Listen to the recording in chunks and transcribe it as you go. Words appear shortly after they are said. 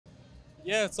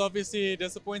Yeah, it's obviously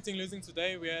disappointing losing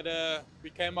today. We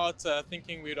came out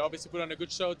thinking we'd obviously put on a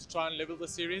good show to try and level the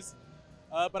series,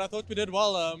 but I thought we did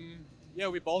well. Yeah,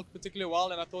 we bowled particularly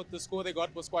well, and I thought the score they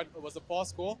got was a fast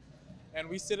score, and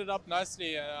we set it up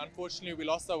nicely. Unfortunately, we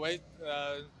lost our way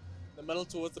the middle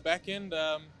towards the back end.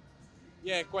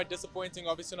 Yeah, quite disappointing.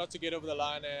 Obviously, not to get over the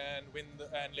line and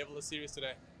and level the series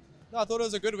today. No, I thought it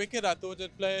was a good wicket. I thought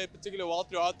it played particularly well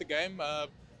throughout the game.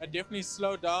 It definitely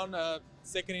slowed down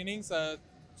second innings,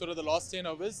 sort of the last 10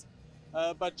 overs.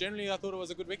 But generally, I thought it was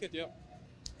a good wicket, yeah.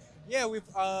 Yeah, we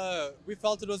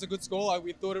felt it was a good score.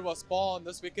 We thought it was par on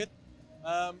this wicket.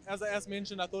 As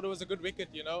mentioned, I thought it was a good wicket.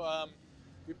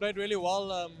 We played really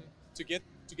well to get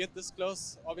this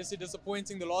close. Obviously,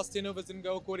 disappointing. The last 10 overs didn't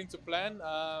go according to plan.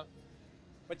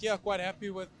 But yeah, quite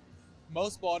happy with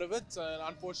most part of it.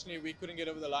 Unfortunately, we couldn't get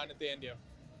over the line at the end. Yeah.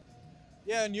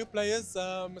 Yeah, new players.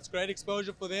 It's great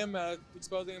exposure for them,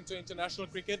 exposing them to international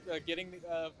cricket, getting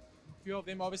a few of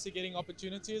them obviously getting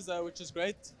opportunities, which is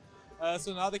great.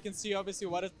 So now they can see obviously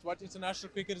what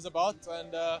international cricket is about,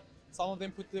 and some of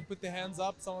them put their hands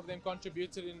up, some of them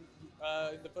contributed in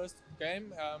the first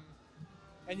game,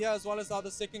 and yeah, as well as now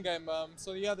the second game.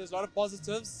 So yeah, there's a lot of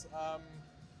positives.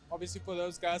 Obviously for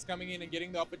those guys coming in and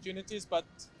getting the opportunities, but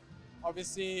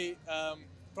obviously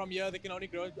from here they can only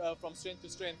grow from strength to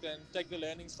strength and take the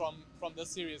learnings from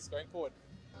this series going forward.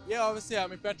 Yeah, obviously, I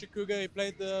mean, Patrick Kruger, he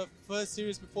played the first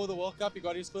series before the World Cup. He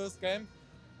got his first game.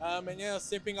 And yeah,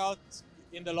 stepping out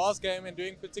in the last game and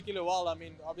doing particularly well. I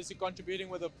mean, obviously contributing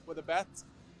with a bat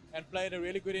and played a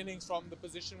really good innings from the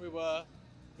position we were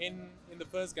in the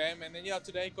first game. And then yeah,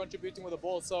 today contributing with the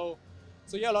ball. So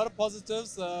yeah, a lot of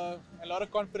positives, a lot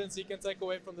of confidence he can take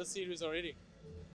away from this series already.